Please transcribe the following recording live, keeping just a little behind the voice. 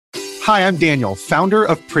Hi, I'm Daniel, founder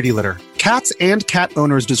of Pretty Litter. Cats and cat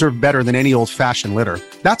owners deserve better than any old-fashioned litter.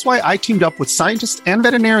 That's why I teamed up with scientists and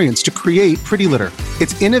veterinarians to create Pretty Litter.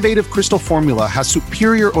 Its innovative crystal formula has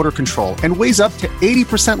superior odor control and weighs up to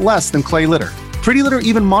 80% less than clay litter. Pretty Litter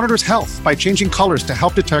even monitors health by changing colors to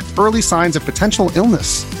help detect early signs of potential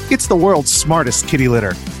illness. It's the world's smartest kitty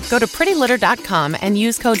litter. Go to prettylitter.com and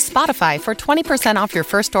use code SPOTIFY for 20% off your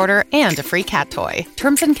first order and a free cat toy.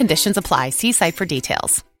 Terms and conditions apply. See site for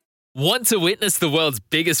details. Want to witness the world's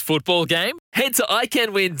biggest football game? Head to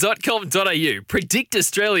iCanWin.com.au, predict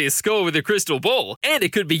Australia's score with a crystal ball, and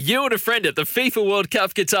it could be you and a friend at the FIFA World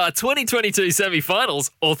Cup Qatar 2022 semi-finals,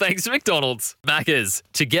 all thanks to McDonald's. Maccas,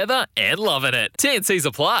 together and loving it. TNCs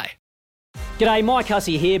apply. G'day, Mike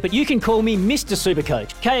Hussey here, but you can call me Mr.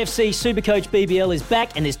 Supercoach. KFC Supercoach BBL is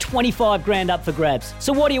back and there's 25 grand up for grabs.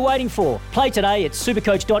 So what are you waiting for? Play today at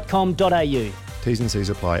supercoach.com.au. T's and C's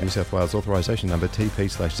apply. New South Wales authorisation number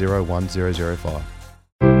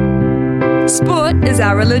TP/01005. Sport is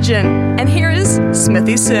our religion, and here is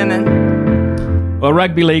Smithy's sermon. Well,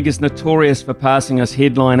 rugby league is notorious for passing us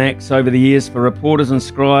headline acts over the years. For reporters and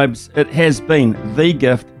scribes, it has been the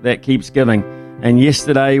gift that keeps giving. And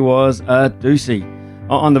yesterday was a doozy.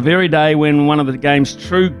 On the very day when one of the game's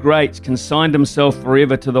true greats consigned himself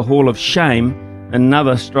forever to the Hall of Shame,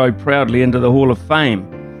 another strode proudly into the Hall of Fame.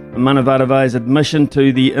 Mana Vatave's admission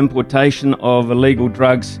to the importation of illegal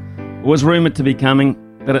drugs was rumoured to be coming,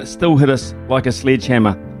 but it still hit us like a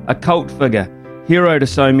sledgehammer. A cult figure, hero to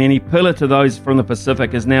so many, pillar to those from the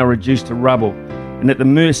Pacific, is now reduced to rubble and at the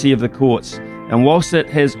mercy of the courts. And whilst it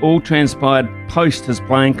has all transpired post his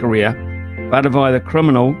playing career, Vatavai the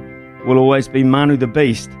criminal will always be Manu the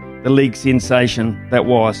Beast, the league sensation that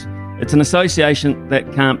was. It's an association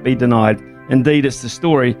that can't be denied. Indeed, it's the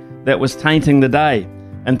story that was tainting the day.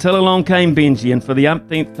 Until along came Benji, and for the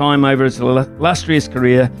umpteenth time over his illustrious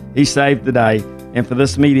career, he saved the day. And for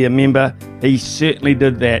this media member, he certainly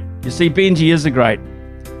did that. You see, Benji is a great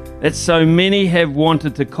that so many have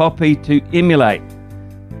wanted to copy, to emulate.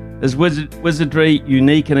 His wizardry,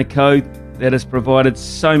 unique in a code that has provided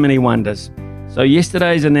so many wonders. So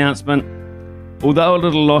yesterday's announcement, although a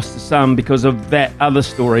little lost to some because of that other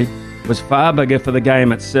story, was far bigger for the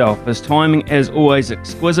game itself. His timing, as always,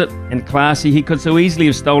 exquisite and classy. He could so easily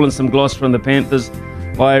have stolen some gloss from the Panthers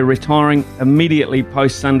by retiring immediately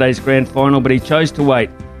post Sunday's grand final, but he chose to wait,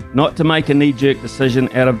 not to make a knee-jerk decision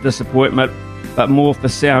out of disappointment, but more for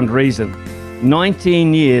sound reason.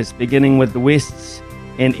 19 years, beginning with the Wests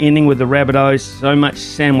and ending with the Rabbitohs, so much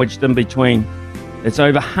sandwiched in between. It's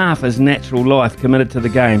over half his natural life committed to the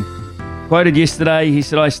game. Quoted yesterday, he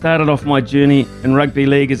said, "I started off my journey in rugby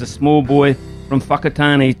league as a small boy from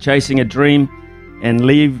Whakatane chasing a dream and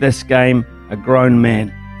leave this game a grown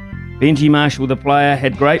man." Benji Marshall, the player,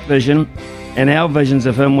 had great vision, and our visions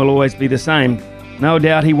of him will always be the same. No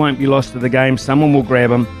doubt he won't be lost to the game. Someone will grab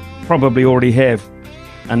him, probably already have.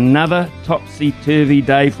 Another topsy-turvy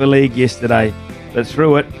day for league yesterday, but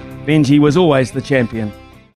through it, Benji was always the champion.